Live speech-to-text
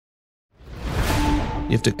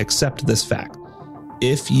You have to accept this fact.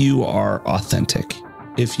 If you are authentic,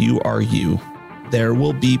 if you are you, there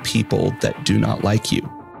will be people that do not like you.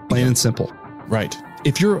 Plain and simple. Right.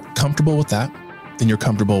 If you're comfortable with that, then you're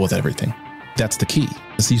comfortable with everything. That's the key.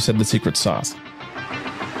 As you said, the secret sauce.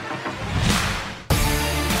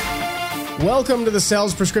 Welcome to the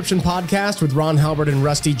Sales Prescription Podcast with Ron Halbert and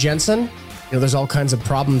Rusty Jensen. There's all kinds of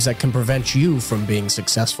problems that can prevent you from being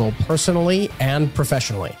successful personally and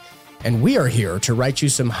professionally. And we are here to write you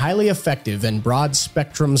some highly effective and broad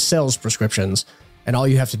spectrum sales prescriptions, and all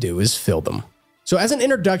you have to do is fill them. So as an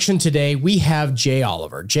introduction today, we have Jay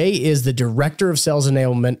Oliver. Jay is the Director of Sales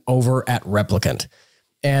Enablement over at Replicant.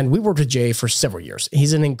 And we worked with Jay for several years.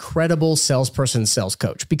 He's an incredible salesperson, sales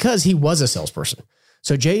coach, because he was a salesperson.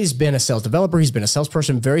 So Jay's been a sales developer. He's been a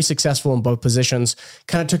salesperson, very successful in both positions,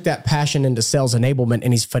 kind of took that passion into sales enablement,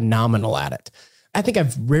 and he's phenomenal at it. I think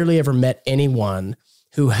I've rarely ever met anyone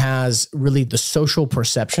who has really the social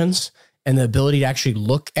perceptions and the ability to actually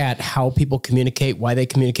look at how people communicate, why they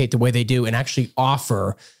communicate the way they do, and actually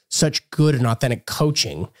offer such good and authentic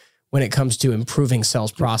coaching when it comes to improving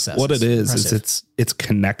sales processes. What it is it's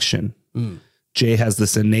connection. Jay has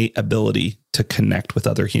this innate ability to connect with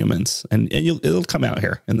other humans, and it'll come out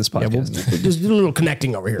here in this podcast. Yeah, we'll just do a little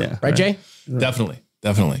connecting over here. Yeah, right, Jay? Definitely.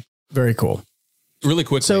 Very cool. Really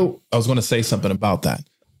quick. So I was going to say something about that.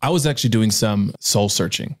 I was actually doing some soul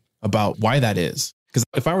searching about why that is. Because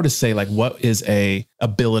if I were to say, like, what is a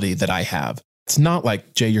ability that I have? It's not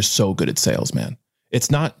like, Jay, you're so good at sales, man. It's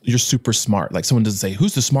not, you're super smart. Like, someone doesn't say,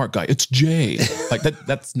 who's the smart guy? It's Jay. Like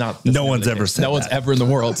that's not. No one's ever said that. No one's ever in the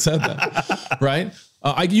world said that. Right.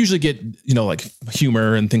 I usually get, like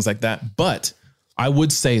humor and things like that. But I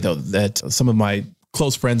would say, though, that some of my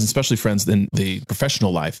close friends, especially friends in the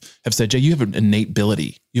professional life, have said, Jay, you have an innate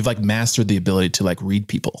ability. You've like mastered the ability to like read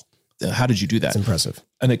people. How did you do that? That's impressive.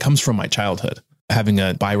 And it comes from my childhood, having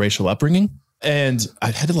a biracial upbringing. And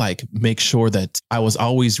I had to like make sure that I was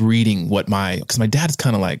always reading because my dad's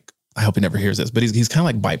kind of like, I hope he never hears this, but he's kind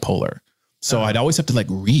of like bipolar. So I'd always have to like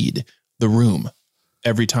read the room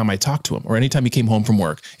every time I talked to him, or anytime he came home from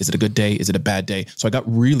work. Is it a good day? Is it a bad day? So I got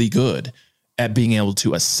really good at being able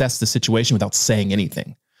to assess the situation without saying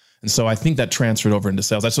anything. And so I think that transferred over into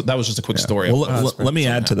sales. That was just a quick story. Well, let me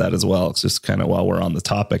add to that as well. It's just kind of while we're on the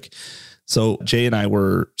topic. So Jay and I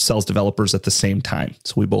were sales developers at the same time.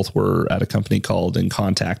 So we both were at a company called In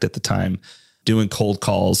Contact at the time, doing cold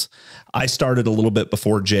calls. I started a little bit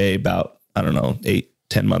before Jay, about, 8-10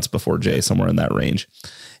 months before Jay, somewhere in that range.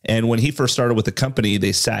 And when he first started with the company,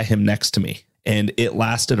 they sat him next to me, and it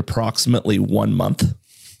lasted approximately 1 month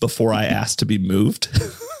before I asked to be moved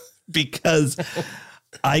because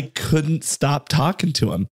I couldn't stop talking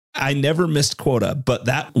to him. I never missed quota, but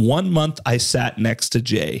that 1 month I sat next to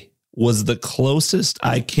Jay was the closest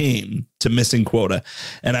I came to missing quota.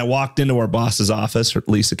 And I walked into our boss's office, or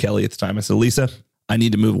Lisa Kelly at the time. I said, Lisa, I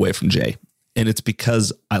need to move away from Jay. And it's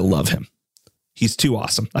because I love him. He's too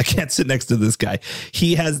awesome. I can't sit next to this guy.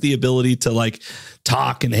 He has the ability to like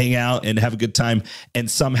talk and hang out and have a good time and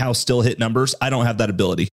somehow still hit numbers. I don't have that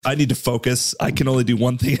ability. I need to focus. I can only do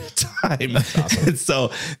one thing at a time. Awesome. And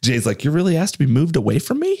so Jay's like, you really asked to be moved away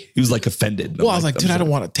from me? He was like offended. Well, I was like, dude, I don't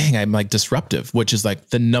want to. Dang, I'm like disruptive, which is like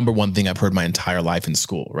the number one thing I've heard my entire life in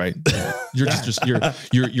school, right? You're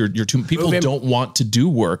you're too, people don't want to do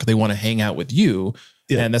work. They want to hang out with you.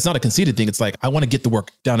 Yeah. And that's not a conceited thing. It's like, I want to get the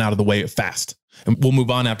work done out of the way fast. And we'll move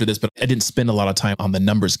on after this, but I didn't spend a lot of time on the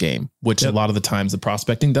numbers game, which a lot of the times the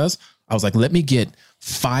prospecting does. I was like, let me get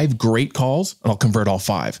 5 great calls and I'll convert all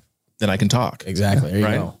 5. Then I can talk. Exactly. There you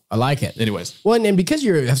go. I like it. Anyways. Well, and because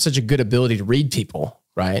you have such a good ability to read people,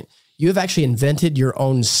 right? You have actually invented your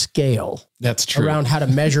own scale. That's true. Around how to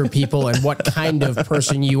measure people and what kind of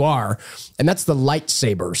person you are. And that's the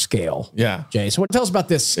lightsaber scale. Yeah. Jay. So tell us about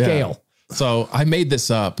this scale. Yeah. So I made this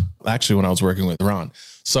up actually when I was working with Ron.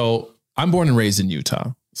 So I'm born and raised in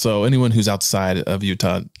Utah. So anyone who's outside of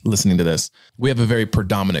Utah listening to this, we have a very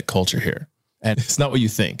predominant culture here. And it's not what you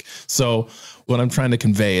think. So what I'm trying to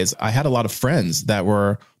convey is I had a lot of friends that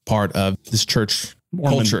were part of this church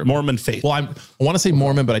culture. Mormon faith. Well, I want to say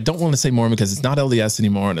Mormon, but I don't want to say Mormon because it's not LDS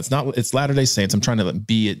anymore. And it's Latter-day Saints. I'm trying to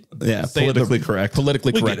be it. Yeah. Politically correct.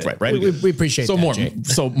 Politically correct. Right. We appreciate that, Mormon.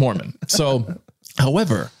 So Mormon. So,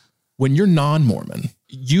 however, when you're non-Mormon,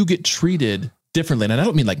 you get treated differently. And I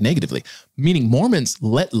don't mean like negatively, meaning Mormons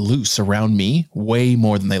let loose around me way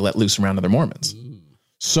more than they let loose around other Mormons.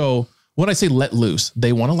 So when I say let loose,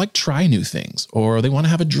 they want to like try new things, or they want to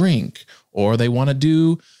have a drink, or they want to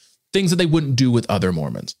do things that they wouldn't do with other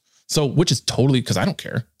Mormons. So, which is totally, because I don't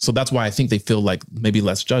care. So that's why I think they feel like maybe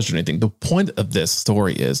less judged or anything. The point of this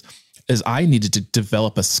story is I needed to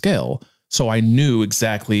develop a skill So I knew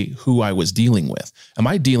exactly who I was dealing with. Am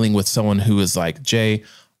I dealing with someone who is like, Jay,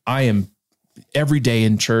 I am every day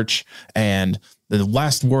in church, and the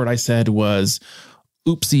last word I said was,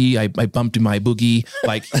 oopsie, I bumped my boogie.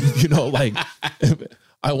 Like, like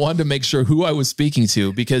I wanted to make sure who I was speaking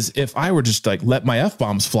to, because if I were just like, let my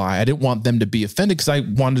F-bombs fly, I didn't want them to be offended, because I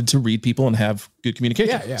wanted to read people and have good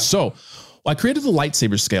communication. Yeah. So I created the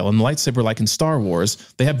lightsaber scale, and the lightsaber, like in Star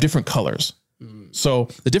Wars, they have different colors. So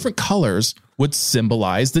the different colors would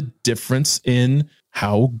symbolize the difference in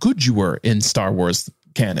how good you were in Star Wars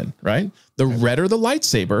canon, right? The redder the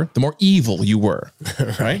lightsaber, the more evil you were,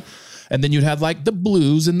 right? And then you'd have like the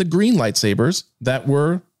blues and the green lightsabers that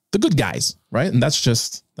were the good guys, right? And that's the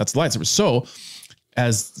lightsaber. So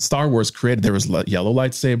as Star Wars created, there was yellow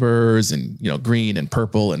lightsabers and, green and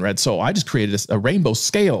purple and red. So I just created a rainbow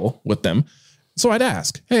scale with them. So I'd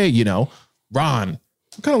ask, hey, Ron,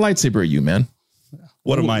 what kind of lightsaber are you, man?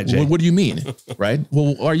 What am I, Jay? What do you mean? Right?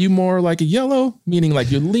 Well, are you more like a yellow, meaning like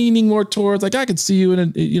you're leaning more towards, like I could see you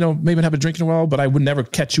in maybe have a drink in a while, but I would never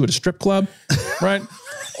catch you at a strip club, right?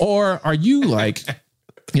 Or are you like,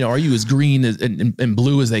 are you as green and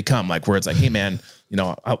blue as they come? Like where it's like, hey man,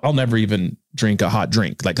 I'll never even drink a hot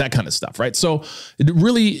drink, like that kind of stuff, right? So it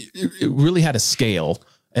really had a scale.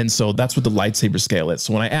 And so that's what the lightsaber scale is.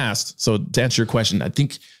 So when I asked, so to answer your question, I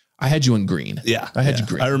think I had you in green. Yeah. I had you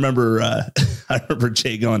green. I remember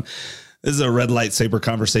Jay going, this is a red lightsaber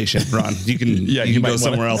conversation, Ron. You can, you can go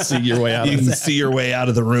somewhere else. See your way out. You can see your way out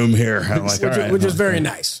of the room here. I'm like, which is very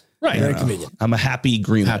nice. Right. Very convenient. I'm a happy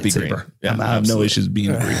green lightsaber. Yeah, I have no issues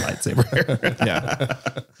being a green lightsaber.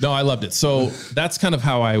 Yeah. No, I loved it. So that's kind of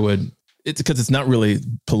how I would, because it's not really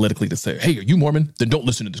politically to say, hey, are you Mormon? Then don't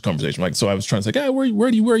listen to this conversation. Like, so I was trying to say, where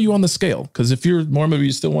are you on the scale? Because if you're Mormon, but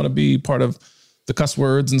you still want to be part of the cuss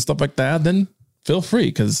words and stuff like that, then feel free,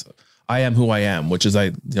 because I am who I am, which is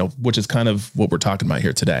kind of what we're talking about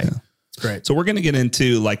here today. Yeah. Great. So we're going to get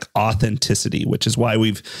into like authenticity, which is why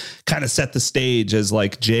we've kind of set the stage as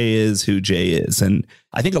like Jay is who Jay is. And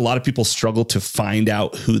I think a lot of people struggle to find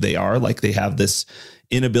out who they are. Like they have this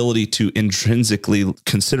inability to intrinsically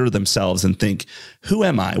consider themselves and think, who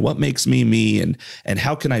am I? What makes me me? And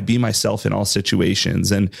how can I be myself in all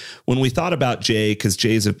situations? And when we thought about Jay, because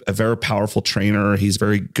Jay's a very powerful trainer, he's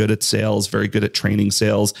very good at sales, very good at training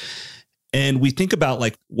sales. And we think about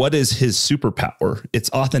like, what is his superpower? It's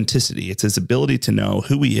authenticity. It's his ability to know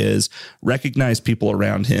who he is, recognize people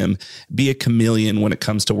around him, be a chameleon when it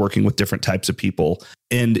comes to working with different types of people.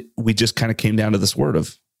 And we just kind of came down to this word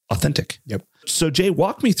of authentic. Yep. So Jay,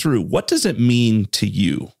 walk me through, what does it mean to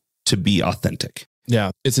you to be authentic?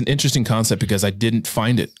 Yeah, it's an interesting concept because I didn't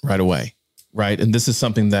find it right away. Right. And this is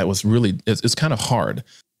something that was really, it's kind of hard.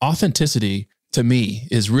 Authenticity to me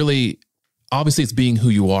is really, obviously it's being who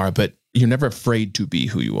you are, but you're never afraid to be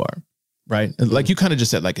who you are. Right. And like you kind of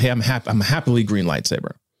just said, like, hey, I'm a happily green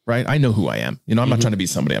lightsaber. Right. I know who I am. I'm not trying to be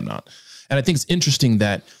somebody I'm not. And I think it's interesting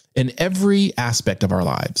that in every aspect of our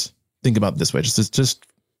lives, think about it this way.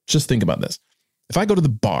 Just think about this. If I go to the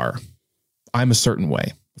bar, I'm a certain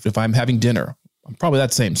way. If I'm having dinner, I'm probably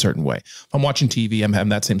that same certain way. If I'm watching TV, I'm having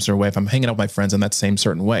that same certain way. If I'm hanging out with my friends, I'm that same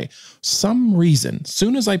certain way. Some reason,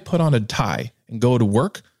 soon as I put on a tie and go to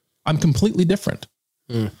work, I'm completely different.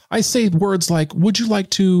 I say words like, would you like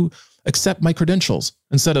to accept my credentials?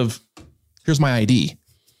 Instead of, here's my ID.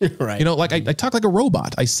 Right. Like I talk like a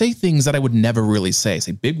robot. I say things that I would never really say. I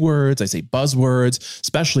say big words. I say buzzwords,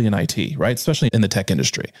 especially in IT, right? Especially in the tech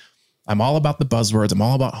industry. I'm all about the buzzwords. I'm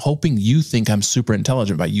all about hoping you think I'm super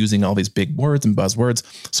intelligent by using all these big words and buzzwords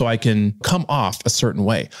so I can come off a certain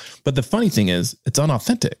way. But the funny thing is, it's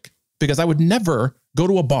unauthentic because I would never go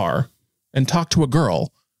to a bar and talk to a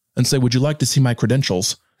girl and say, would you like to see my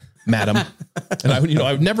credentials, madam? And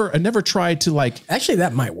I never tried to like, actually,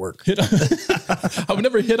 that might work. I would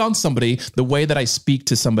never hit on somebody the way that I speak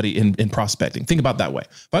to somebody in prospecting. Think about it that way.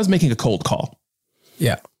 If I was making a cold call.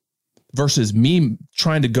 Yeah. Versus me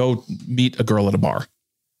trying to go meet a girl at a bar.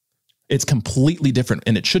 It's completely different,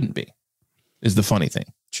 and it shouldn't be, is the funny thing.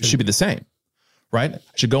 It should be the same, right? I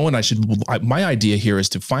should go and my idea here is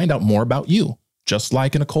to find out more about you, just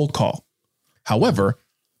like in a cold call. However,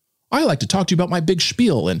 I like to talk to you about my big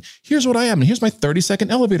spiel, and here's what I am, and here's my 30-second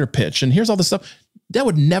elevator pitch, and here's all this stuff. That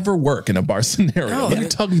would never work in a bar scenario. I'm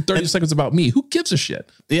talking 30 seconds about me. Who gives a shit?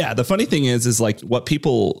 Yeah. The funny thing is like what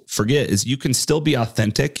people forget is you can still be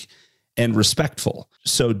authentic and respectful.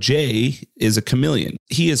 So Jay is a chameleon.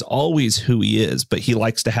 He is always who he is, but he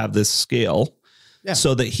likes to have this scale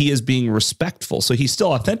so that he is being respectful. So he's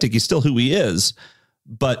still authentic. He's still who he is,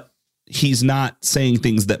 but he's not saying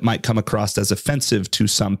things that might come across as offensive to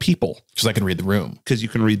some people. Because I can read the room. Because you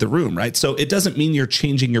can read the room, right? So it doesn't mean you're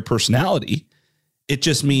changing your personality. It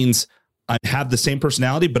just means I have the same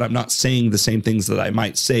personality, but I'm not saying the same things that I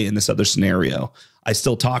might say in this other scenario. I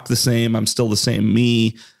still talk the same. I'm still the same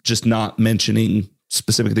me, just not mentioning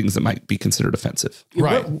specific things that might be considered offensive.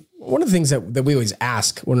 Right. One of the things that we always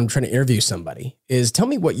ask when I'm trying to interview somebody is, tell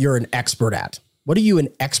me what you're an expert at. What are you an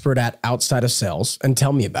expert at outside of sales? And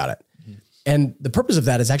tell me about it. Mm-hmm. And the purpose of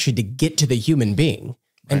that is actually to get to the human being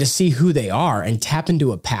and to see who they are and tap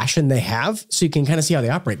into a passion they have, so you can kind of see how they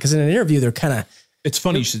operate. Because in an interview, they're kind of... It's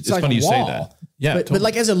funny. It's like funny you say that. Yeah. But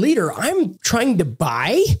like as a leader, I'm trying to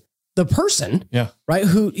buy the person, right?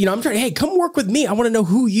 Who, I'm trying, hey, come work with me. I want to know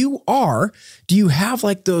who you are. Do you have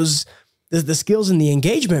like the skills and the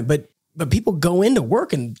engagement, but people go into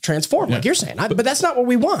work and transform, like you're saying, but that's not what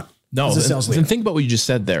we want. No. As a sales leader. And think about what you just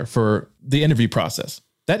said there for the interview process.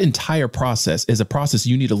 That entire process is a process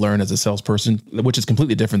you need to learn as a salesperson, which is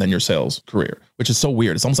completely different than your sales career, which is so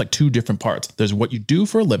weird. It's almost like two different parts. There's what you do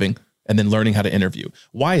for a living and then learning how to interview.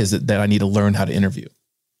 Why is it that I need to learn how to interview?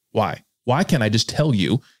 Why? Why can't I just tell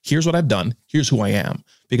you, here's what I've done, here's who I am?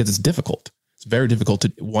 Because it's difficult. It's very difficult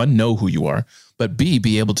to, one, know who you are, but B,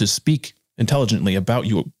 be able to speak intelligently about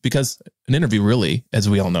you. Because an interview really, as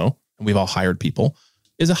we all know, and we've all hired people,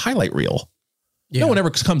 is a highlight reel. Yeah. No one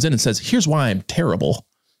ever comes in and says, here's why I'm terrible.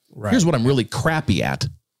 Right. Here's what I'm really crappy at,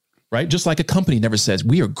 right? Just like a company never says,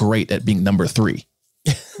 we are great at being number 3.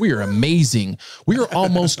 We are amazing. We are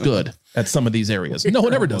almost good at some of these areas. No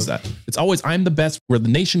one ever does that. It's always, I'm the best. We're the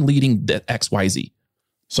nation leading XYZ.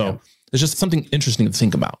 So it's just something interesting to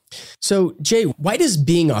think about. So Jay, why does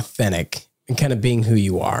being authentic and kind of being who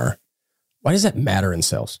you are, why does that matter in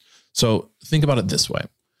sales? So think about it this way.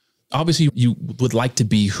 Obviously you would like to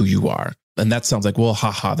be who you are. And that sounds like, well,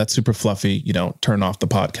 haha, that's super fluffy. Turn off the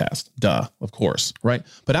podcast. Duh, of course. Right.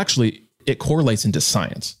 But actually it correlates into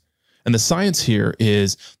science. And the science here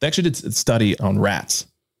is they actually did a study on rats,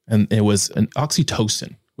 and it was an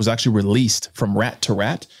oxytocin was actually released from rat to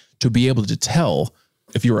rat to be able to tell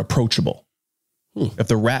if you're approachable, if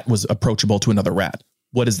the rat was approachable to another rat.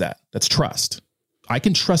 What is that? That's trust. I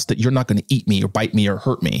can trust that you're not going to eat me or bite me or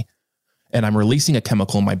hurt me. And I'm releasing a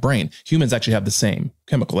chemical in my brain. Humans actually have the same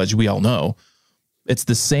chemical, as we all know. It's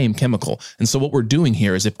the same chemical. And so what we're doing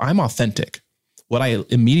here is, if I'm authentic, what I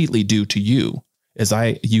immediately do to you is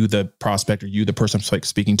you the prospect, or you the person I'm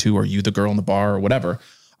speaking to, or you the girl in the bar or whatever,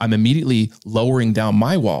 I'm immediately lowering down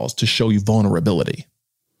my walls to show you vulnerability.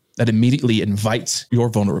 That immediately invites your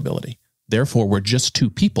vulnerability. Therefore, we're just two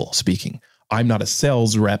people speaking. I'm not a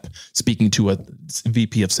sales rep speaking to a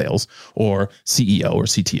VP of sales or CEO or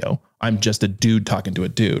CTO. I'm just a dude talking to a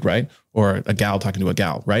dude, right? Or a gal talking to a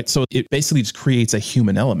gal, right? So it basically just creates a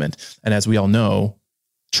human element. And as we all know,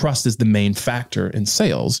 trust is the main factor in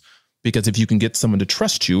sales. Because if you can get someone to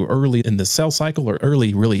trust you early in the sales cycle, or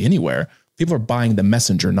early really anywhere, people are buying the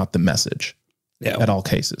messenger, not the message at all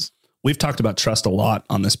cases. We've talked about trust a lot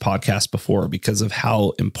on this podcast before because of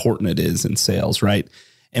how important it is in sales, right?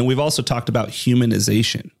 And we've also talked about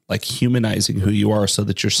humanization, like humanizing who you are so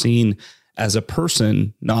that you're seen as a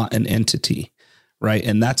person, not an entity, right?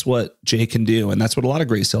 And that's what Jay can do. And that's what a lot of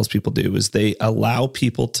great salespeople do, is they allow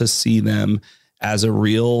people to see them as a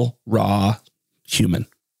real, raw human.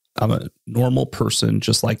 I'm a normal person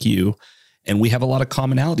just like you, and we have a lot of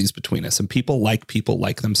commonalities between us, and people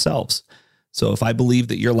like themselves. So if I believe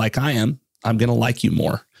that you're like I am, I'm going to like you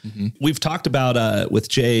more. Mm-hmm. We've talked about with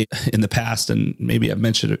Jay in the past, and maybe I've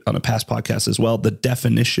mentioned it on a past podcast as well, the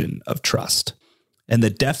definition of trust. And the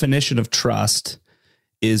definition of trust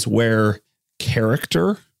is where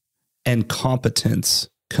character and competence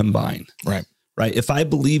combine. Right. Right. If I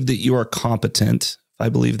believe that you are competent, if I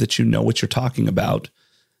believe that you know what you're talking about,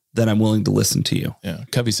 then I'm willing to listen to you. Yeah.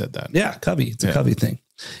 Covey said that. Yeah. Covey. It's a Covey thing.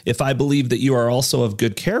 If I believe that you are also of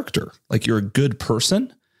good character, like you're a good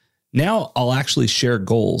person, now I'll actually share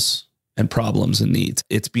goals and problems and needs.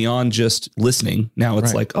 It's beyond just listening. Now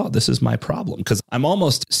it's like, oh, this is my problem, because I'm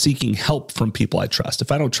almost seeking help from people I trust.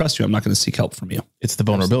 If I don't trust you, I'm not going to seek help from you. It's the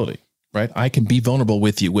vulnerability, right? I can be vulnerable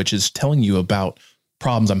with you, which is telling you about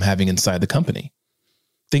problems I'm having inside the company.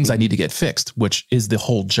 Things I need to get fixed, which is the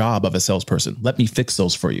whole job of a salesperson. Let me fix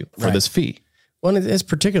those for you for this fee. Well, it's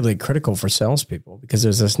particularly critical for salespeople because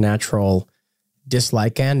there's this natural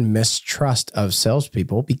dislike and mistrust of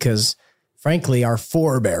salespeople because, frankly, our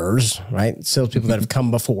forebears, right? Salespeople that have come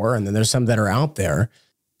before, and then there's some that are out there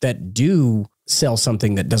that do sell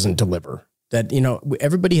something that doesn't deliver. That,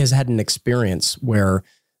 everybody has had an experience where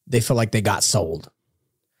they feel like they got sold.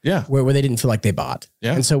 Yeah. Where they didn't feel like they bought.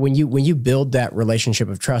 Yeah. And so when you build that relationship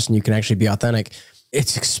of trust and you can actually be authentic,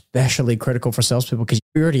 it's especially critical for salespeople because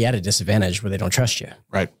you're already at a disadvantage where they don't trust you.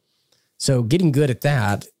 Right. So getting good at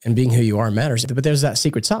that and being who you are matters. But there's that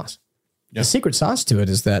secret sauce. Yeah. The secret sauce to it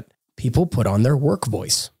is that people put on their work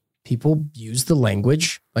voice. People use the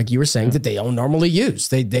language, like you were saying, that they don't normally use.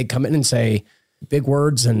 They come in and say big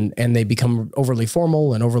words and they become overly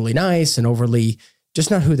formal and overly nice and overly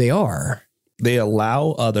just not who they are. They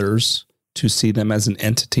allow others to see them as an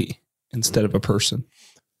entity instead of a person.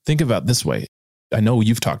 Think about it this way. I know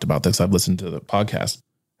you've talked about this. I've listened to the podcast.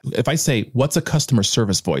 If I say, what's a customer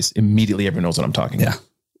service voice? Immediately everyone knows what I'm talking about.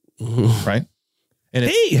 Right? And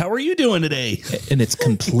hey, how are you doing today? And it's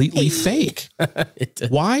completely fake.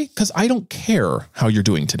 Why? Because I don't care how you're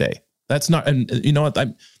doing today. That's not, and you know what?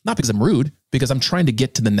 I'm not because I'm rude, because I'm trying to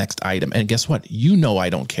get to the next item. And guess what? You know, I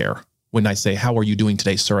don't care when I say, how are you doing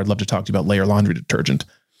today, sir? I'd love to talk to you about Layer laundry detergent.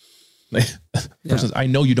 Versus, I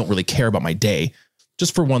know you don't really care about my day.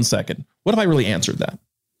 Just for 1 second. What if I really answered that?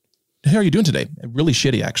 How are you doing today? Really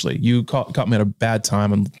shitty, actually. You caught me at a bad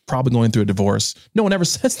time. I'm probably going through a divorce. No one ever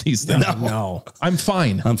says these things. No. I'm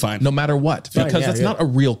fine. I'm fine. No matter what. Fine, because that's not a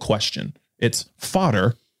real question. It's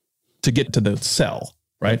fodder to get to the sell,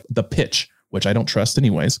 right? The pitch, which I don't trust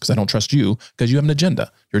anyways, because I don't trust you, because you have an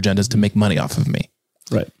agenda. Your agenda is to make money off of me.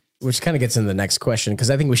 Right. Which kind of gets into the next question, because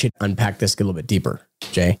I think we should unpack this a little bit deeper,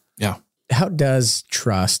 Jay. Yeah. How does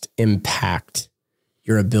trust impact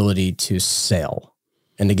your ability to sell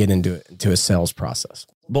and to get into a sales process?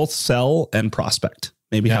 Both sell and prospect.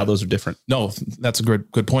 Maybe how those are different. No, that's a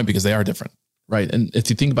good point, because they are different, right? And if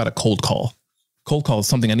you think about a cold call is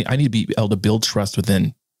something I need to be able to build trust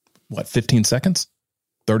within, 15 seconds,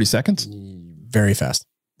 30 seconds? Very fast.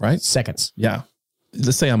 Right? Seconds. Yeah.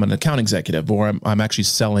 Let's say I'm an account executive, or I'm actually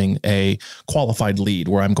selling a qualified lead,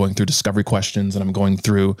 where I'm going through discovery questions and I'm going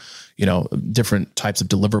through, different types of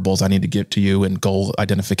deliverables I need to get to you and goal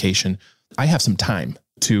identification. I have some time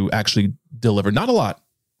to actually deliver. Not a lot,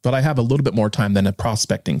 but I have a little bit more time than a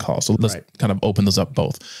prospecting call. So let's kind of open those up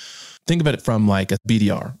both. Think of it from like a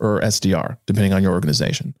BDR or SDR, depending on your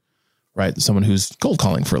organization, right? Someone who's cold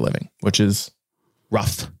calling for a living, which is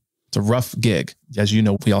rough. It's a rough gig. As you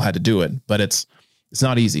know, we all had to do it, but it's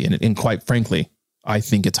not easy. And quite frankly, I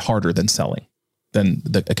think it's harder than selling, than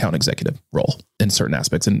the account executive role in certain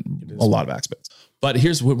aspects and a lot of aspects. But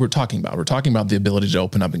here's what we're talking about. We're talking about the ability to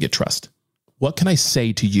open up and get trust. What can I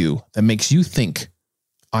say to you that makes you think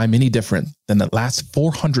I'm any different than the last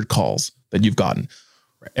 400 calls that you've gotten?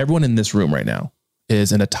 Everyone in this room right now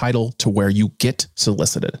is in a title to where you get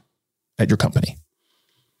solicited at your company,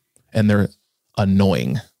 and they're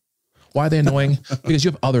annoying. Why are they annoying? Because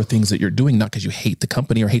you have other things that you're doing, not because you hate the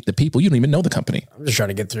company or hate the people. You don't even know the company. I'm just trying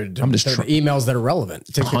to get through the emails that are relevant.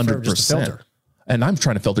 It takes 100%. Just to filter. And I'm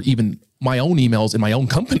trying to filter even my own emails in my own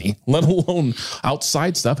company, let alone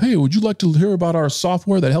outside stuff. Hey, would you like to hear about our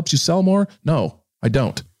software that helps you sell more? No, I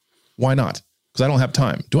don't. Why not? Because I don't have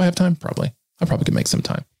time. Do I have time? Probably. I probably could make some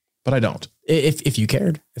time, but I don't. If you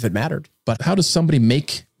cared, if it mattered. But how does somebody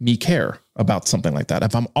make me care about something like that?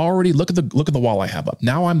 If I'm already, look at the wall I have up.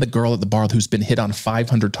 Now I'm the girl at the bar who's been hit on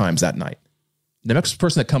 500 times that night. The next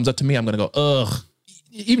person that comes up to me, I'm going to go, ugh.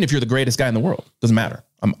 Even if you're the greatest guy in the world, doesn't matter.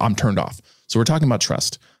 I'm turned off. So we're talking about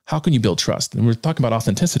trust. How can you build trust? And we're talking about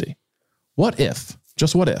authenticity. What if,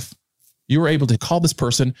 just what if, you were able to call this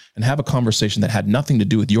person and have a conversation that had nothing to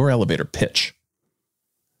do with your elevator pitch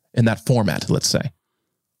in that format, let's say.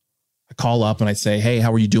 I call up and I say, hey,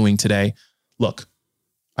 how are you doing today? Look,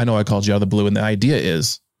 I know I called you out of the blue, and the idea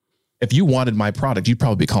is, if you wanted my product, you'd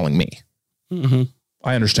probably be calling me. Mm-hmm.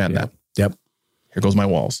 I understand that. Yep. Here goes my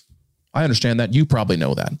walls. I understand that. You probably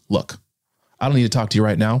know that. Look, I don't need to talk to you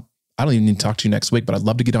right now. I don't even need to talk to you next week, but I'd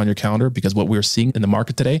love to get on your calendar, because what we're seeing in the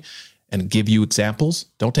market today, and give you examples.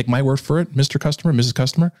 Don't take my word for it, Mr. Customer, Mrs.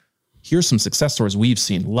 Customer. Here's some success stories we've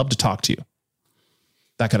seen. Love to talk to you.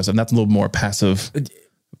 That kind of stuff. And that's a little more passive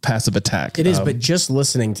attack. It is, but just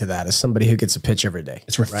listening to that as somebody who gets a pitch every day.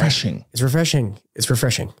 It's refreshing. Right? It's refreshing. It's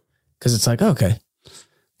refreshing. Because it's like, okay.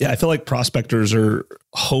 Yeah, I feel like prospectors are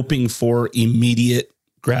hoping for immediate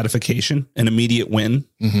gratification, an immediate win.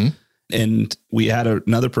 Mm-hmm. And we had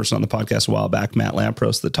another person on the podcast a while back, Matt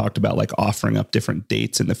Lampros, that talked about like offering up different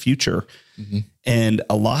dates in the future. Mm-hmm. And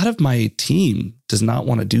a lot of my team does not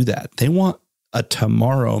want to do that. They want a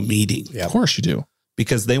tomorrow meeting. Yeah, of course you do.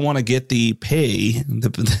 Because they want to get the pay.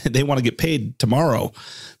 They want to get paid tomorrow.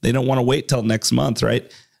 They don't want to wait till next month,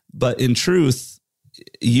 right? But in truth,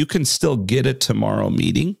 you can still get a tomorrow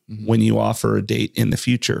meeting when you offer a date in the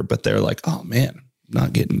future. But they're like, oh man,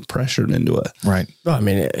 not getting pressured into it. Right. Well, I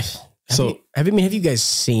mean, have you guys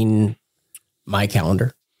seen my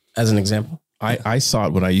calendar as an example? I saw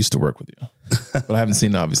it when I used to work with you, but I haven't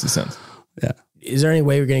seen it obviously since. Yeah. is there any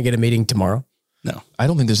way we're going to get a meeting tomorrow? No, I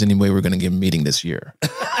don't think there's any way we're going to get a meeting this year.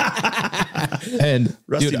 And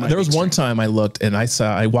dude, there was one time I looked and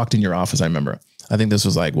I walked in your office. I remember, I think this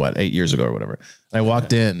was like 8 years ago or whatever. And I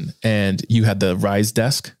walked in and you had the Rise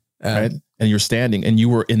desk, right? And you're standing and you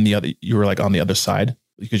were like on the other side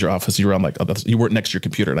because your office, you were on you weren't next to your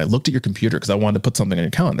computer. And I looked at your computer because I wanted to put something on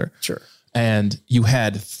your calendar. Sure. And you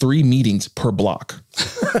had 3 meetings per block,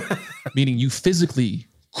 meaning you physically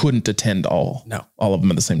couldn't attend all of them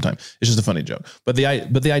at the same time. It's just a funny joke. But the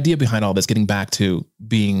idea behind all this, getting back to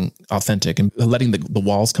being authentic and letting the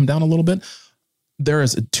walls come down a little bit, there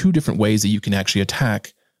is 2 different ways that you can actually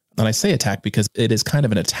attack. And I say attack because it is kind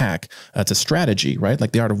of an attack. It's a strategy, right?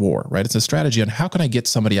 Like the art of war, right? It's a strategy on how can I get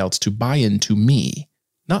somebody else to buy into me,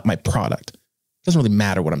 not my product. It doesn't really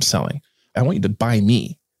matter what I'm selling. I want you to buy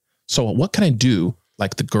me. So what can I do,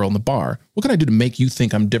 like the girl in the bar? What can I do to make you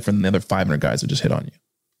think I'm different than the other 500 guys that just hit on you?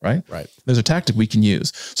 Right. There's a tactic we can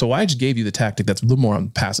use. So I just gave you the tactic that's a little more on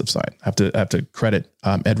the passive side. I have to credit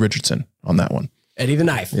Ed Richardson on that one. Eddie the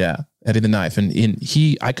Knife. Yeah, Eddie the Knife. And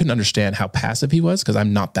I couldn't understand how passive he was because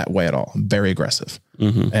I'm not that way at all. I'm very aggressive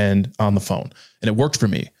and on the phone. And it worked for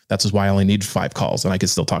me. That's why I only need 5 calls and I could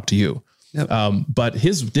still talk to you. Yep. But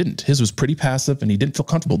his didn't. His was pretty passive and he didn't feel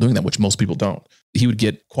comfortable doing that, which most people don't. He would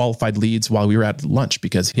get qualified leads while we were at lunch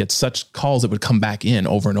because he had such calls that would come back in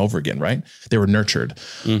over and over again, right? They were nurtured.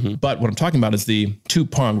 But what I'm talking about is the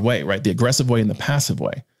 2-pronged way, right? The aggressive way and the passive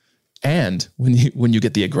way. And when you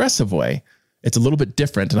get the aggressive way, it's a little bit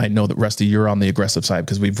different. And I know that Rusty, you're on the aggressive side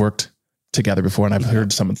because we've worked together before and I've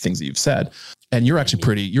heard some of the things that you've said. And you're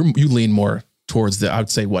actually you lean more towards I would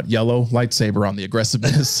say yellow lightsaber on the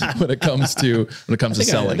aggressiveness when it comes to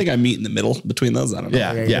selling. I think I meet in the middle between those. I don't know.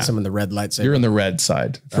 Yeah. Some in the red lightsaber. You're in the red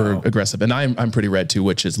side for aggressive. And I'm pretty red too,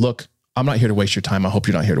 which is, look, I'm not here to waste your time. I hope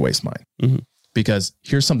you're not here to waste mine because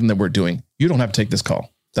here's something that we're doing. You don't have to take this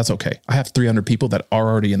call. That's okay. I have 300 people that are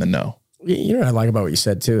already in the know. You know what I like about what you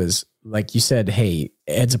said too is like you said, hey,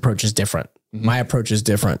 Ed's approach is different. My approach is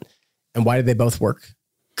different. And why do they both work?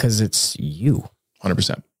 Because it's you.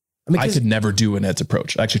 100%. I could never do an Ed's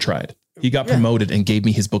approach. I actually tried. He got promoted and gave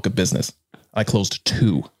me his book of business. I closed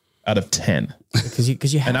 2 out of 10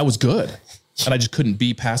 and I was good. And I just couldn't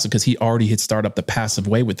be passive because he already had started up the passive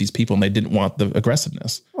way with these people and they didn't want the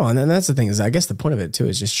aggressiveness. Well, and then that's the thing is, I guess the point of it too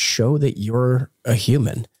is just show that you're a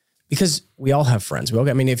human because we all have friends.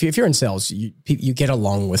 I mean, if you're in sales, you get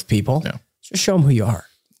along with people. Yeah. Just show them who you are.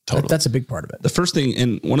 Totally. That's a big part of it. The first thing,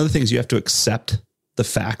 and one of the things you have to accept the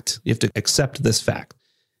fact, you have to accept this fact.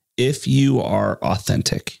 If you are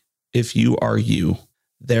authentic, if you are you,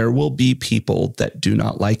 there will be people that do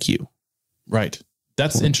not like you. Right.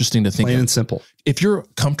 That's interesting to think. Plain and simple. If you're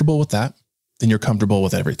comfortable with that, then you're comfortable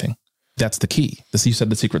with everything. That's the key. You said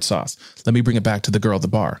the secret sauce. Let me bring it back to the girl at the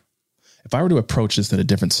bar. If I were to approach this in a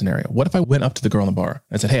different scenario, what if I went up to the girl in the bar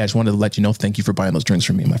and said, hey, I just wanted to let you know, thank you for buying those drinks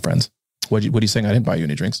for me and my friends. What are you saying? I didn't buy you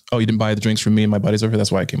any drinks. Oh, you didn't buy the drinks for me and my buddies over here?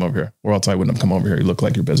 That's why I came over here. Or else I wouldn't have come over here. You look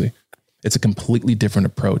like you're busy. It's a completely different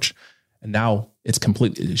approach. And now it's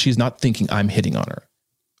she's not thinking I'm hitting on her.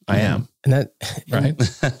 I am. And that, right.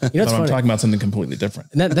 I'm talking about something completely different.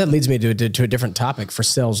 And that leads me to a different topic for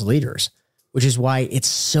sales leaders, which is why it's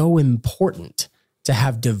so important to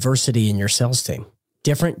have diversity in your sales team.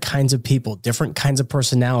 Different kinds of people, different kinds of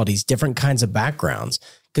personalities, different kinds of backgrounds.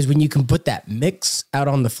 Because when you can put that mix out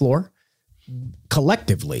on the floor,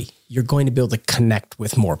 collectively, you're going to be able to connect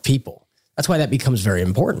with more people. That's why that becomes very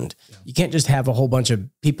important. Yeah. You can't just have a whole bunch of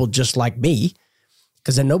people just like me,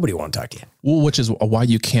 because then nobody will want to talk to you. Well, which is why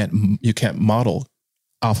you can't model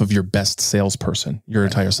off of your best salesperson, your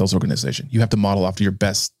entire sales organization. You have to model after your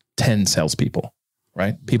best 10 salespeople,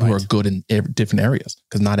 right? People who are good in different areas,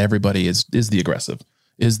 because not everybody is the aggressive,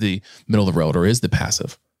 is the middle of the road, or is the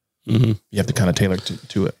passive. You have to kind of tailor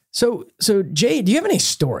to it. So Jay, do you have any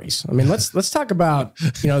stories? I mean, let's talk about,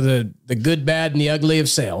 the good, bad, and the ugly of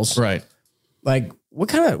sales. Right. Like what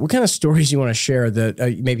kind of stories you want to share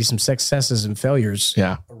that maybe some successes and failures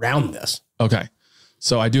around this? Okay.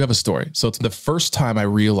 So I do have a story. So it's the first time I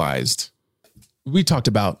realized, we talked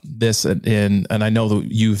about this and I know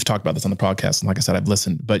that you've talked about this on the podcast. And like I said, I've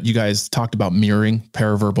listened, but you guys talked about mirroring,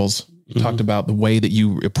 paraverbals. You talked about the way that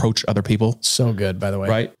you approach other people. So good, by the way.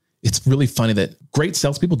 Right. It's really funny that great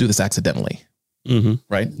salespeople do this accidentally,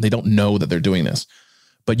 right? They don't know that they're doing this,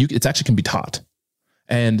 but it actually can be taught.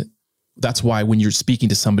 And that's why when you're speaking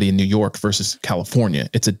to somebody in New York versus California,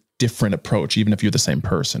 it's a different approach, even if you're the same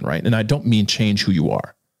person, right? And I don't mean change who you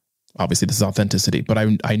are. Obviously, this is authenticity, but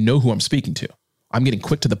I know who I'm speaking to. I'm getting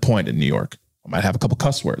quick to the point in New York. I might have a couple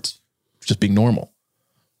cuss words, just being normal.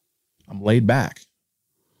 I'm laid back.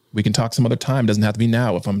 We can talk some other time. It doesn't have to be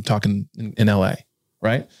now if I'm talking in LA,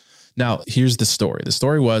 right? Now, here's the story. The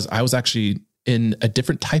story was I was actually in a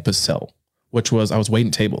different type of sell, which was I was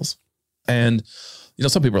waiting tables. And,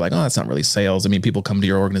 some people are like, oh, that's not really sales. I mean, people come to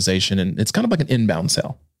your organization and it's kind of like an inbound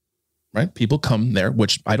sell, right? People come there,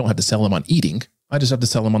 which I don't have to sell them on eating. I just have to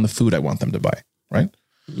sell them on the food I want them to buy, right?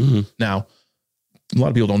 Mm-hmm. Now, a lot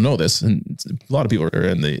of people don't know this, and a lot of people are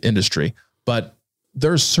in the industry, but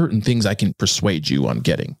there's certain things I can persuade you on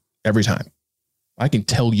getting every time. I can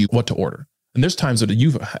tell you what to order. And there's times that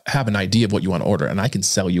you have an idea of what you want to order, and I can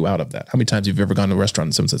sell you out of that. How many times have you ever gone to a restaurant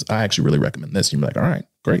and someone says, I actually really recommend this? And you're like, all right,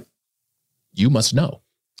 great. You must know.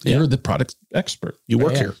 Yeah. You're the product expert. You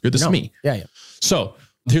work here. You're the SME. Yeah. So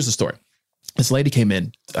here's the story. This lady came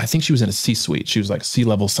in. I think she was in a C-suite. She was like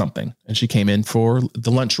C-level something. And she came in for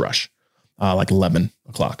the lunch rush, like 11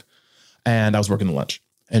 o'clock. And I was working the lunch.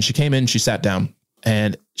 And she came in, she sat down,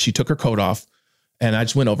 and she took her coat off. And I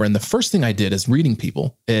just went over. And the first thing I did as reading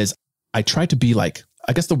people is I tried to be like,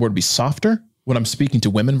 I guess the word would be softer when I'm speaking to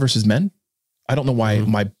women versus men. I don't know why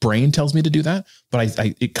my brain tells me to do that, but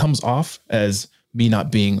it comes off as me not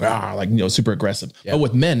being super aggressive. Yeah. But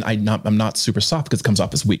with men, I'm not super soft because it comes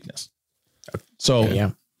off as weakness. So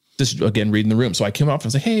this is, again, reading the room. So I came off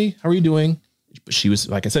and said, hey, how are you doing? She was,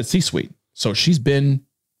 like I said, C-suite. So she's been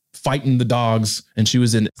fighting the dogs, and she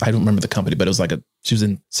was in, I don't remember the company, but it was she was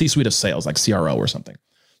in C-suite of sales, like CRO or something.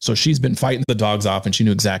 So she's been fighting the dogs off, and she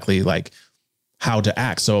knew exactly like how to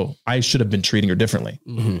act. So I should have been treating her differently.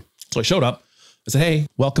 Mm-hmm. So I showed up. I said, hey,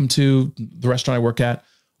 welcome to the restaurant I work at.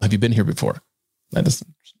 Have you been here before? That's the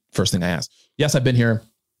first thing I asked. Yes, I've been here.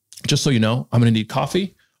 Just so you know, I'm going to need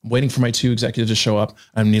coffee. I'm waiting for my 2 executives to show up.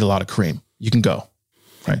 I need a lot of cream. You can go,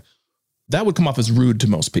 right? That would come off as rude to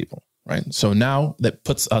most people, right? So now that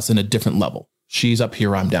puts us in a different level. She's up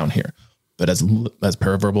here, I'm down here. But as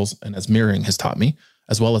paraverbals and as mirroring has taught me,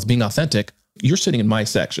 as well as being authentic, you're sitting in my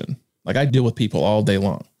section. Like I deal with people all day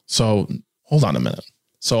long. So hold on a minute.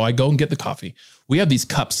 So I go and get the coffee. We have these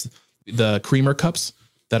cups, the creamer cups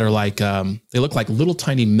that are like, they look like little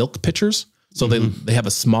tiny milk pitchers. So they have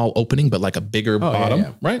a small opening, but like a bigger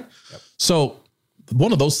bottom, right? Yep. So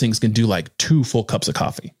one of those things can do like 2 full cups of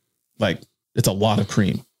coffee. Like it's a lot of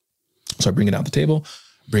cream. So I bring it out the table,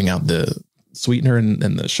 bring out the sweetener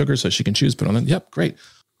and the sugar so she can choose, put on it. Yep, great.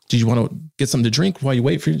 Did you want to get something to drink while you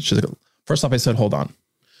wait for you? She's like, first off, I said, hold on.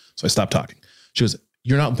 So I stopped talking. She goes,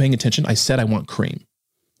 you're not paying attention. I said, I want cream.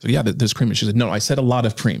 So yeah, there's cream. And she said, no, I said a lot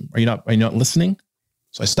of cream. Are you not listening?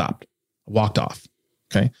 So I stopped, I walked off.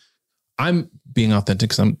 Okay. I'm being authentic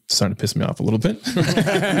because I'm starting to piss me off a little bit.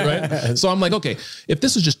 Right. So I'm like, okay, if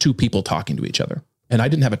this is just 2 people talking to each other and I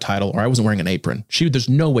didn't have a title or I wasn't wearing an apron, there's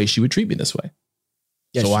no way she would treat me this way.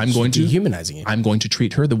 Yeah, so I'm going to dehumanizing it. I'm going to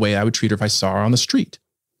treat her the way I would treat her if I saw her on the street.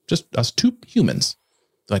 Just us 2 humans,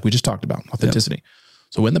 like we just talked about, authenticity. Yep.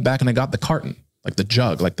 So in the back, and I got the carton, like the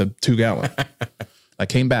jug, like the 2-gallon. I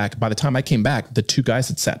came back. By the time I came back, the 2 guys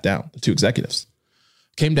had sat down, the 2 executives.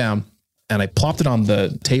 Came down, and I plopped it on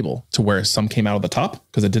the table to where some came out of the top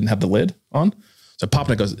because it didn't have the lid on. So I popped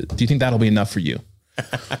it and goes, do you think that'll be enough for you?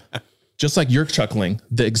 Just like you're chuckling,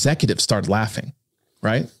 the executive started laughing,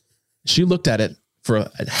 right? She looked at it for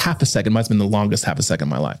a half a second. Might have been the longest half a second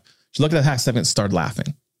of my life. She looked at that half a second and started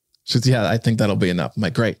laughing. She said, yeah, I think that'll be enough. I'm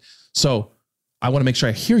like, great. So I want to make sure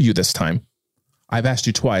I hear you this time. I've asked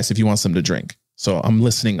you twice if you want something to drink. So I'm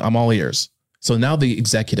listening. I'm all ears. So now the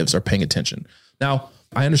executives are paying attention. Now,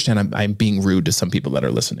 I understand I'm being rude to some people that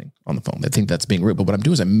are listening on the phone. They think that's being rude. But what I'm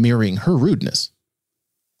doing is I'm mirroring her rudeness.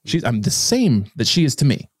 I'm the same that she is to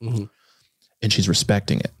me. Mm-hmm. And she's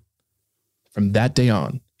respecting it. From that day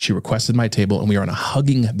on, she requested my table and we are on a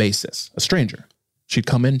hugging basis. A stranger. She'd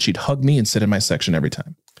come in, she'd hug me and sit in my section every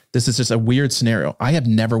time. This is just a weird scenario. I have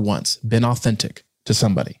never once been authentic to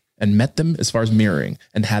somebody and met them as far as mirroring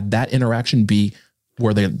and had that interaction be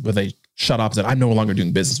where they shut off and said, I'm no longer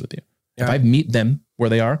doing business with you. Yeah. If I meet them where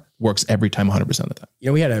they are, works every time, 100% of the time.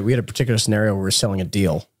 We had a particular scenario where we were selling a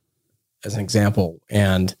deal as an example.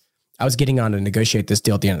 And I was getting on to negotiate this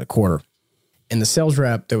deal at the end of the quarter. And the sales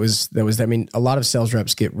rep I mean, a lot of sales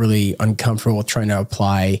reps get really uncomfortable with trying to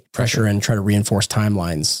apply pressure and try to reinforce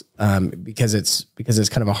timelines because it's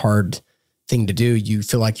kind of a hard thing to do. You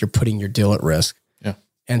feel like you're putting your deal at risk. Yeah.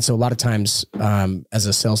 And so a lot of times as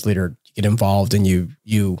a sales leader, you get involved and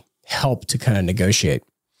you help to kind of negotiate.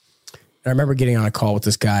 And I remember getting on a call with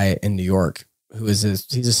this guy in New York he's a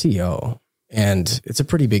CEO and it's a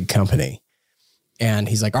pretty big company. And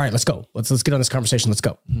he's like, all right, let's go. Let's get on this conversation. Let's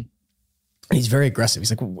go. Mm-hmm. And he's very aggressive.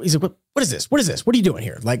 He's like, what is this? What is this? What are you doing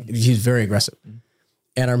here? Like, he's very aggressive. Mm-hmm.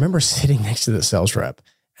 And I remember sitting next to the sales rep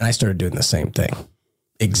and I started doing the same thing.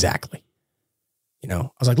 Exactly. I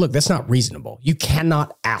was like, look, that's not reasonable. You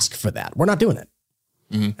cannot ask for that. We're not doing it.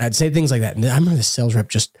 Mm-hmm. I'd say things like that. And I remember the sales rep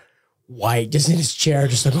just white, just in his chair,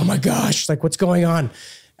 just like, oh my gosh, like what's going on?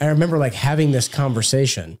 And I remember like having this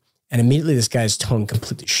conversation and immediately this guy's tone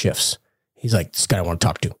completely shifts. He's like, this guy I want to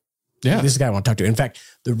talk to. Yeah. This guy I want to talk to. In fact,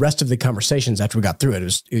 the rest of the conversations after we got through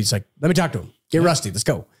it, he's like, let me talk to him. Get Rusty. Let's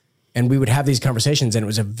go. And we would have these conversations and it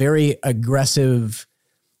was a very aggressive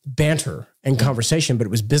banter and conversation, but it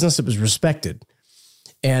was business that was respected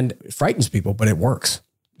and it frightens people, but it works.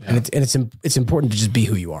 Yeah. And it's important to just be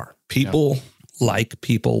who you are. People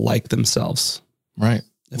like themselves. Right.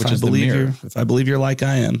 If I believe you're like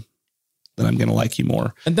I am, then I'm going to like you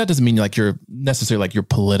more. And that doesn't mean like you're necessarily like your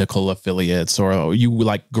political affiliates or you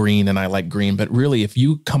like green and I like green. But really, if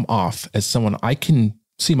you come off as someone I can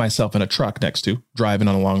see myself in a truck next to driving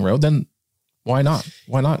on a long road, then why not?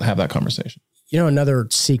 Why not have that conversation? Another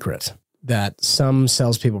secret that some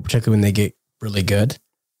salespeople, particularly when they get really good,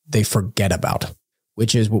 they forget about,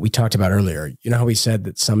 which is what we talked about earlier. You know how we said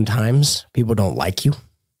that sometimes people don't like you?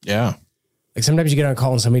 Yeah. Like sometimes you get on a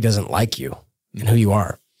call and somebody doesn't like you and who you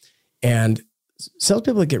are. And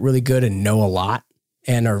salespeople that get really good and know a lot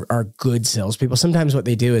and are good salespeople, sometimes what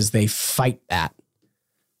they do is they fight that.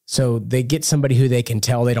 So they get somebody who they can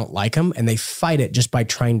tell they don't like them and they fight it just by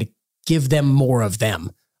trying to give them more of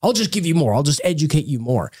them. I'll just give you more. I'll just educate you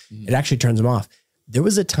more. It actually turns them off. There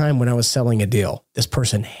was a time when I was selling a deal. This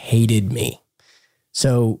person hated me.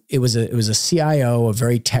 So it was a CIO, a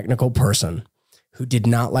very technical person who did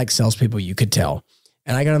not like salespeople, you could tell.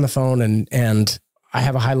 And I got on the phone and I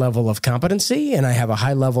have a high level of competency and I have a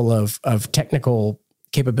high level of technical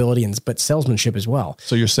capability, but salesmanship as well.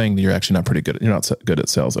 So you're saying that you're actually not pretty good. You're not good at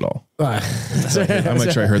sales at all. I'm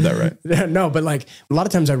not sure I heard that right. No, but like a lot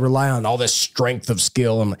of times I rely on all this strength of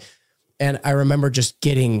skill. And I remember just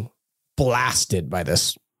getting blasted by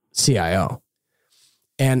this CIO.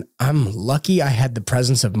 And I'm lucky I had the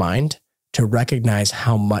presence of mind to recognize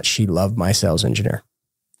how much she loved my sales engineer.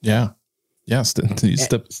 Yeah. Yeah.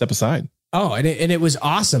 Step aside. Oh, and it was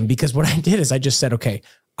awesome because what I did is I just said, okay,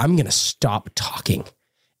 I'm going to stop talking.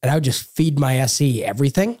 And I would just feed my SE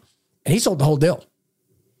everything. And he sold the whole deal.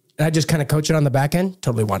 And I just kind of coach it on the back end.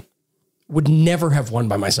 Totally won. Would never have won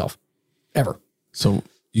by myself. Ever. So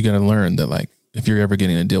you got to learn that like, if you're ever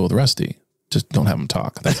getting a deal with Rusty, just don't have him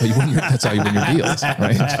talk. That's how you win your deals,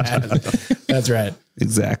 right? That's right.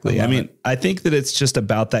 Exactly. I mean, I think that it's just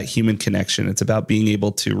about that human connection. It's about being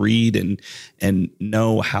able to read and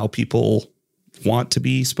know how people want to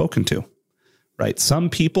be spoken to, right? Some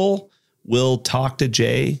people will talk to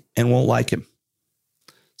Jay and won't like him.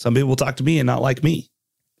 Some people will talk to me and not like me,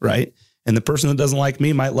 right? And the person that doesn't like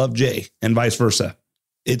me might love Jay and vice versa.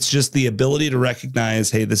 It's just the ability to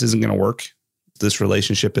recognize, hey, this isn't going to work. This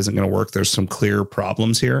relationship isn't going to work. There's some clear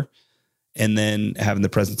problems here. And then having the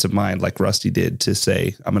presence of mind like Rusty did to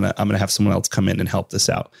say, I'm going to have someone else come in and help this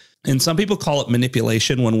out. And some people call it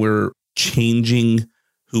manipulation when we're changing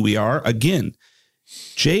who we are. Again,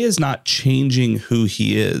 Jay is not changing who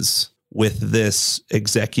he is with this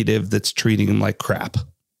executive that's treating him like crap.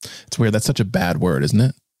 It's weird. That's such a bad word, isn't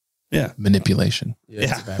it? Yeah. Manipulation. Yeah.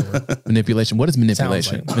 It's a bad word. Manipulation. What is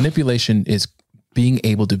manipulation? Like Manipulation is being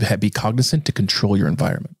able to be cognizant to control your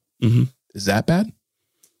environment. Mm-hmm. Is that bad?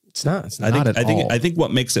 It's not. It's not at all. I think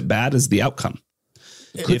what makes it bad is the outcome.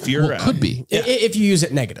 If you're could be. Yeah. If you use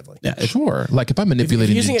it negatively. Yeah, sure. Like if I'm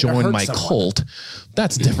manipulating to join my cult,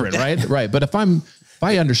 that's different, right? Right. But if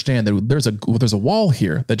I understand that there's a wall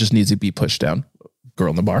here that just needs to be pushed down, girl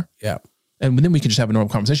in the bar. Yeah. And then we can just have a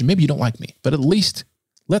normal conversation. Maybe you don't like me, but at least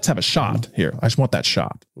let's have a shot here. I just want that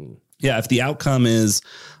shot. Yeah. If the outcome is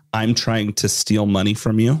I'm trying to steal money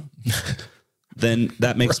from you, then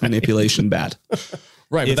that makes manipulation bad.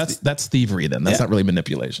 Right. But that's thievery then. That's not really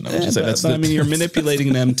manipulation. I would just say I mean, you're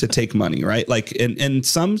manipulating them to take money, right? Like, and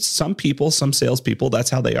some people, some salespeople, that's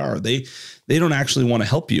how they are. They don't actually want to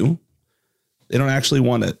help you. They don't actually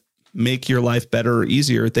want to make your life better or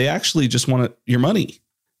easier. They actually just want your money.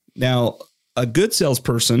 Now, a good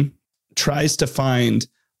salesperson tries to find,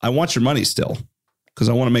 I want your money still because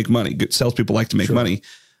I want to make money. Good salespeople like to make money,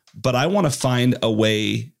 but I want to find a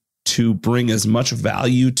way to bring as much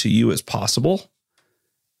value to you as possible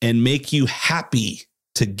and make you happy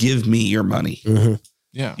to give me your money. Mm-hmm.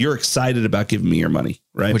 Yeah. You're excited about giving me your money,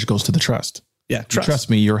 right? Which goes to the trust. Yeah. Trust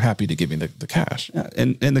me. You're happy to give me the cash. Yeah.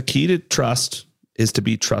 And the key to trust is to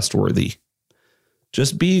be trustworthy.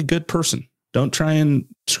 Just be a good person. Don't try and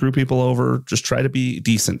screw people over. Just try to be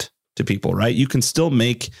decent to people, right? You can still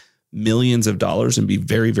make millions of dollars and be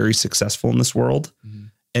very, very successful in this world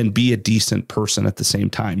and be a decent person at the same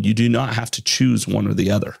time. You do not have to choose one or the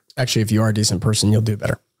other. Actually, if you are a decent person, you'll do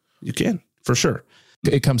better. You can. for sure.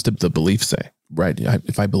 It comes to the belief, right?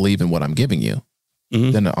 If I believe in what I'm giving you,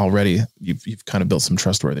 then already you've kind of built some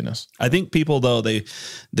trustworthiness. I think people, though,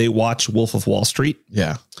 they watch Wolf of Wall Street.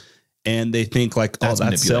 Yeah. And they think like,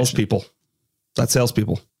 that's salespeople. That's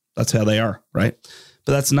salespeople. That's how they are. Right.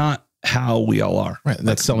 But that's not how we all are. Right.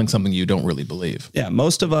 That's selling something you don't really believe. Yeah.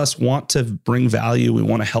 Most of us want to bring value. We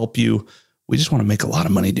want to help you. We just want to make a lot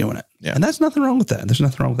of money doing it. Yeah. And that's nothing wrong with that. There's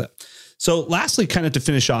nothing wrong with that. So lastly, kind of to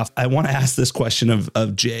finish off, I want to ask this question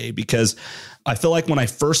of Jay, because I feel like when I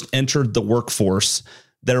first entered the workforce,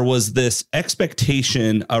 there was this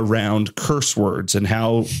expectation around curse words and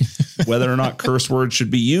how, whether or not curse words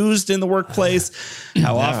should be used in the workplace,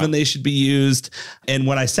 how often they should be used. And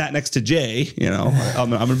when I sat next to Jay, you know,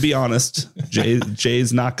 I'm going to be honest,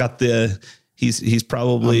 Jay's not got he's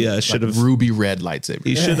probably should have ruby red lightsaber.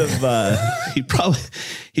 He should have,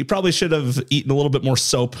 he probably should have eaten a little bit more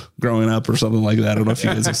soap growing up or something like that. I don't know if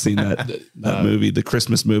you guys have seen that movie, the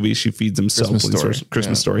Christmas movie. She feeds him soap.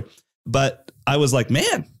 Christmas Story. But I was like,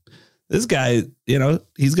 man, this guy, you know,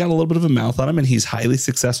 he's got a little bit of a mouth on him and he's highly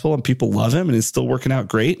successful and people love him and it's still working out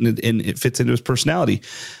great. And it fits into his personality.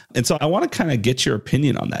 And so I want to kind of get your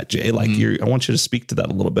opinion on that, Jay. Like I want you to speak to that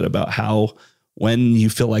a little bit about when you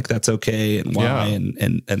feel like that's okay and why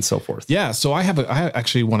and so forth. Yeah. So I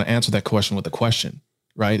actually want to answer that question with a question,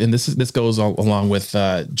 right? And this goes along with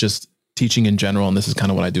just teaching in general. And this is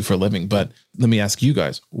kind of what I do for a living, but let me ask you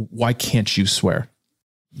guys, why can't you swear?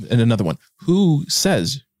 And another one, who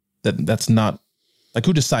says that's not, like,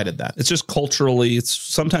 who decided that? It's just culturally.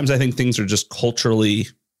 Sometimes I think things are just culturally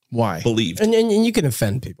believed. And you can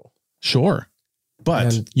offend people. Sure.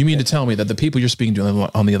 But you mean to tell me that the people you're speaking to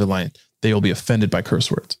on the other line, they will be offended by curse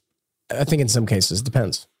words? I think in some cases,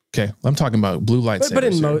 depends. Okay. I'm talking about blue lightsabers. But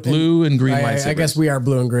in blue and green lightsabers. I guess we are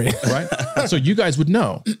blue and green. Right? So you guys would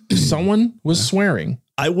know if someone was swearing.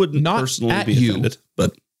 I wouldn't personally be offended,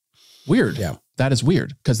 but weird. Yeah. That is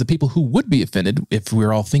weird, because the people who would be offended, if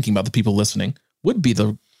we're all thinking about the people listening, would be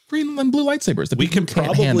the green and blue lightsabers. We can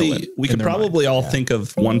probably all think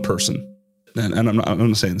of one person, and I'm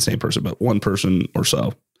not saying the same person, but one person or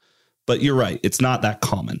so. But you're right; it's not that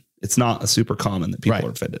common. It's not a super common that people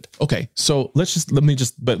are offended. Okay, so let me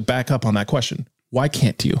back up on that question. Why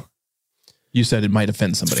can't you? You said it might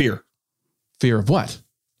offend somebody. Fear of what?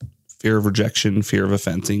 Fear of rejection. Fear of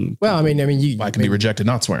offending. Well, I mean, I can be rejected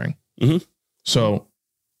not swearing. Mm-hmm. So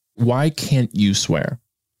why can't you swear?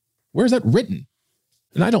 Where is that written?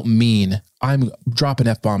 And I don't mean I'm dropping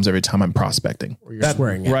F-bombs every time I'm prospecting. Or you're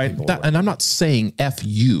swearing at people. And I'm not saying F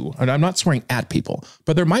you, and I'm not swearing at people,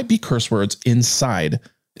 but there might be curse words inside,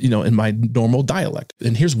 in my normal dialect.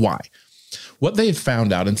 And here's why. What they've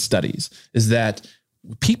found out in studies is that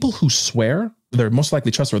people who swear, they're most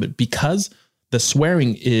likely trustworthy because the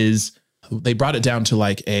swearing they brought it down to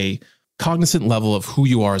like a cognizant level of who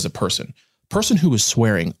you are as a person. Person who is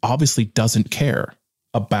swearing obviously doesn't care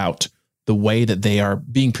about the way that they are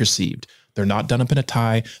being perceived. They're not done up in a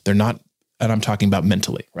tie. They're not, and I'm talking about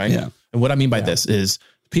mentally, right? Yeah. And what I mean by this is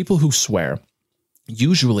people who swear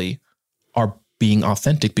usually are being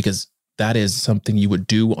authentic because that is something you would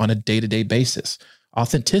do on a day-to-day basis.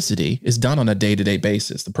 Authenticity is done on a day-to-day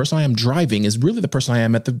basis. The person I am driving is really the person I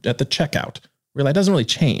am at the checkout. Really, it doesn't really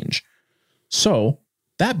change. So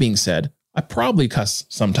that being said, I probably cuss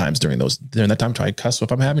sometimes during that time. I cuss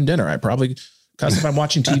if I'm having dinner. I probably cuss if I'm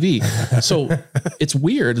watching TV. So it's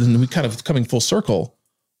weird. And we kind of coming full circle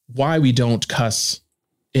why we don't cuss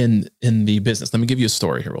in the business. Let me give you a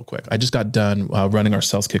story here real quick. I just got done running our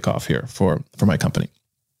sales kickoff here for my company,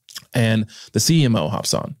 and the CMO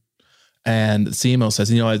hops on, and the CMO says,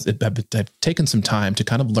 I've taken some time to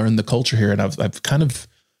kind of learn the culture here. And I've kind of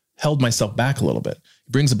held myself back a little bit.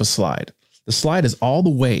 He brings up a slide. The slide is all the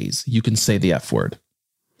ways you can say the F word.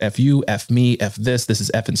 F you, F me, F this is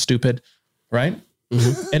effing stupid, right?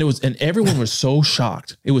 Mm-hmm. And everyone was so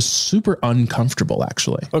shocked. It was super uncomfortable,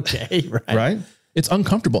 actually. Okay, right? It's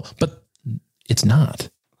uncomfortable, but it's not.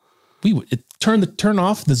 Turn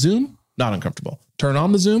off the Zoom, not uncomfortable. Turn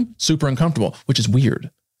on the Zoom, super uncomfortable, which is weird.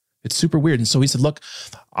 It's super weird. And so he said, look,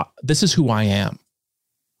 this is who I am.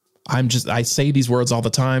 I say these words all the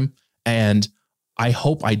time, and I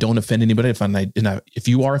hope I don't offend anybody. If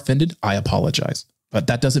you are offended, I apologize. But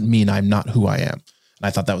that doesn't mean I'm not who I am. And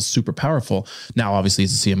I thought that was super powerful. Now, obviously,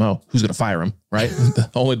 as a CMO, who's going to fire him, right?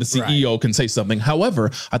 Only the CEO can say something.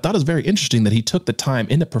 However, I thought it was very interesting that he took the time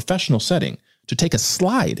in a professional setting to take a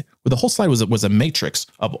slide, where the whole slide was a matrix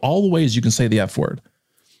of all the ways you can say the F word.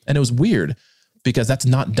 And it was weird because that's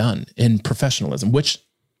not done in professionalism, which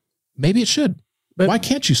maybe it should. But why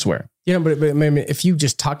can't you swear? But if you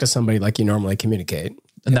just talk to somebody like you normally communicate,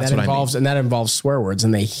 And that's what I mean. And that involves swear words,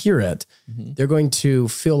 and they hear it. They're going to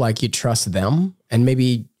feel like you trust them. And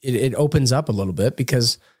maybe it opens up a little bit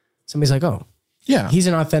because somebody's like, oh, yeah, he's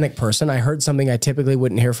an authentic person. I heard something I typically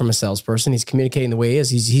wouldn't hear from a salesperson. He's communicating the way he is.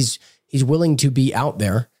 He's willing to be out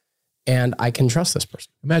there, and I can trust this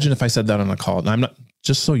person. Imagine if I said that on a call. And I'm not,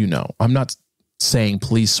 just so you know, I'm not saying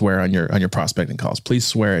please swear on your prospecting calls. Please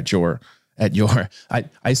swear at your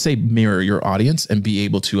I say mirror your audience and be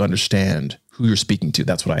able to understand who you're speaking to.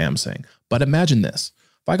 That's what I am saying. But imagine this.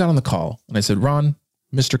 If I got on the call and I said, Ron,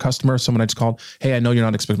 Mr. Customer, someone I just called, hey, I know you're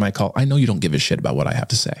not expecting my call. I know you don't give a shit about what I have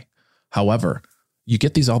to say. However, you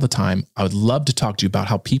get these all the time. I would love to talk to you about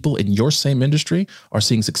how people in your same industry are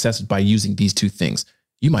seeing success by using these two things.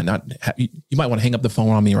 You might not you might want to hang up the phone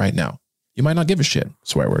on me right now. You might not give a shit.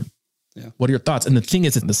 Swear word. Yeah. What are your thoughts? And the thing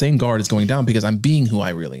is, the same guard is going down because I'm being who I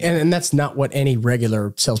really am. And that's not what any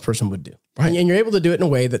regular salesperson would do. Right. And you're able to do it in a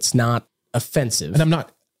way that's not offensive. And I'm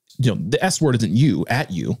not, the S word isn't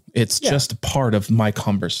at you. It's just part of my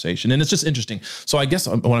conversation. And it's just interesting. So I guess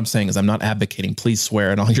what I'm saying is I'm not advocating, please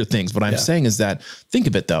swear and all your things. What I'm saying is that, think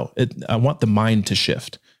of it though. I want the mind to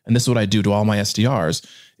shift. And this is what I do to all my SDRs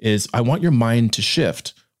is I want your mind to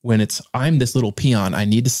shift when I'm this little peon. I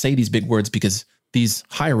need to say these big words because these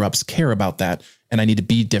higher ups care about that. And I need to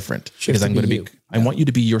be different because I'm going to be, I want you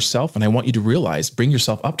to be yourself. And I want you to realize, bring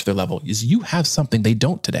yourself up to their level is you have something they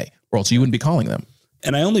don't today, or else you wouldn't be calling them.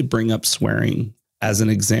 And I only bring up swearing as an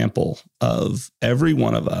example of every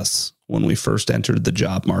one of us. When we first entered the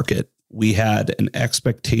job market, we had an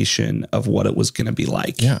expectation of what it was going to be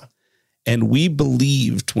like. Yeah. And we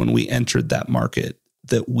believed when we entered that market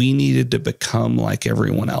that we needed to become like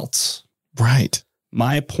everyone else. Right.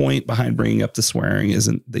 My point behind bringing up the swearing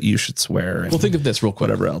isn't that you should swear. Well, think of this real quick.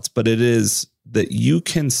 Whatever else, but it is that you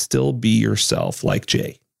can still be yourself like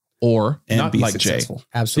Jay. Or and not be like successful. Jay.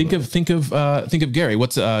 Absolutely. Think of Gary.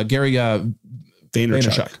 What's Gary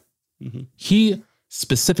Vaynerchuk? Mm-hmm. He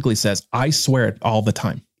specifically says, I swear it all the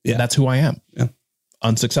time. Yeah. That's who I am. Yeah.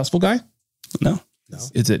 Unsuccessful guy? No.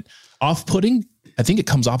 Is it off-putting? I think it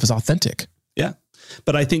comes off as authentic. Yeah.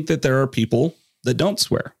 But I think that there are people that don't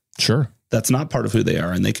swear. Sure. That's not part of who they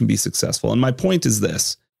are, and they can be successful. And my point is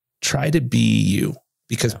this: try to be you,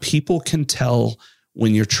 because people can tell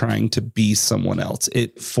when you're trying to be someone else.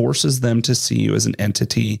 It forces them to see you as an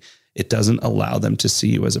entity. It doesn't allow them to see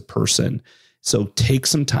you as a person. So take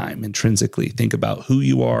some time intrinsically. Think about who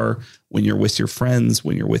you are when you're with your friends,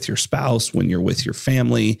 when you're with your spouse, when you're with your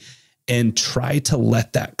family, and try to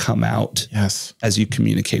let that come out as you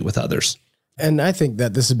communicate with others. And I think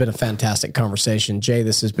that this has been a fantastic conversation. Jay,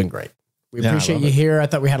 this has been great. We appreciate you here. I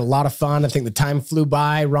thought we had a lot of fun. I think the time flew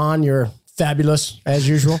by. Ron, you're fabulous as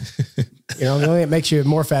usual. The only thing that makes you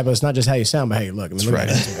more fabulous, not just how you sound, but how you look. I mean,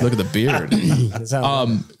 look, look at the beard.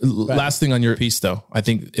 Last thing on your piece though, I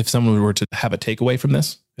think if someone were to have a takeaway from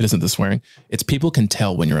this, it isn't the swearing. It's people can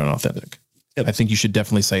tell when you're unauthentic. Yep. I think you should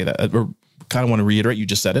definitely say that. Or kind of want to reiterate, you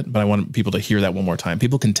just said it, but I want people to hear that one more time.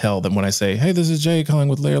 People can tell that when I say, hey, this is Jay calling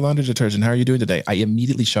with Layer Laundry Detergent. How are you doing today? I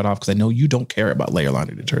immediately shut off because I know you don't care about Layer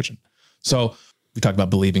Laundry Detergent. So we talked about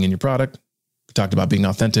believing in your product. We talked about being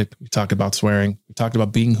authentic. We talked about swearing. We talked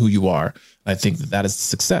about being who you are. And I think that is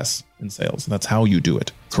success in sales. And that's how you do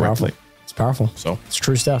it correctly. It's powerful. So it's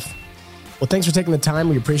true stuff. Well, thanks for taking the time.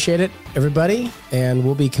 We appreciate it, everybody. And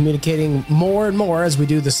we'll be communicating more and more as we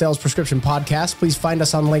do the Sales Prescription Podcast. Please find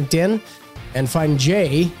us on LinkedIn and find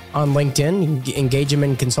Jay on LinkedIn. You can engage him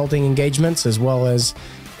in consulting engagements as well as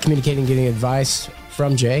communicating, getting advice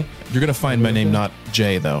from Jay. You're going to find my name, not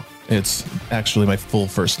Jay, though. It's actually my full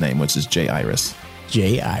first name, which is Jairus.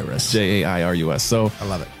 Jairus. Jairus. So I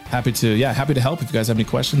love it. Happy to help if you guys have any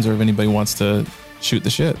questions or if anybody wants to shoot the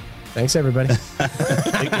shit. Thanks, everybody.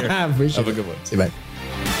 Take care. I appreciate it. Have a good one. See you, bye.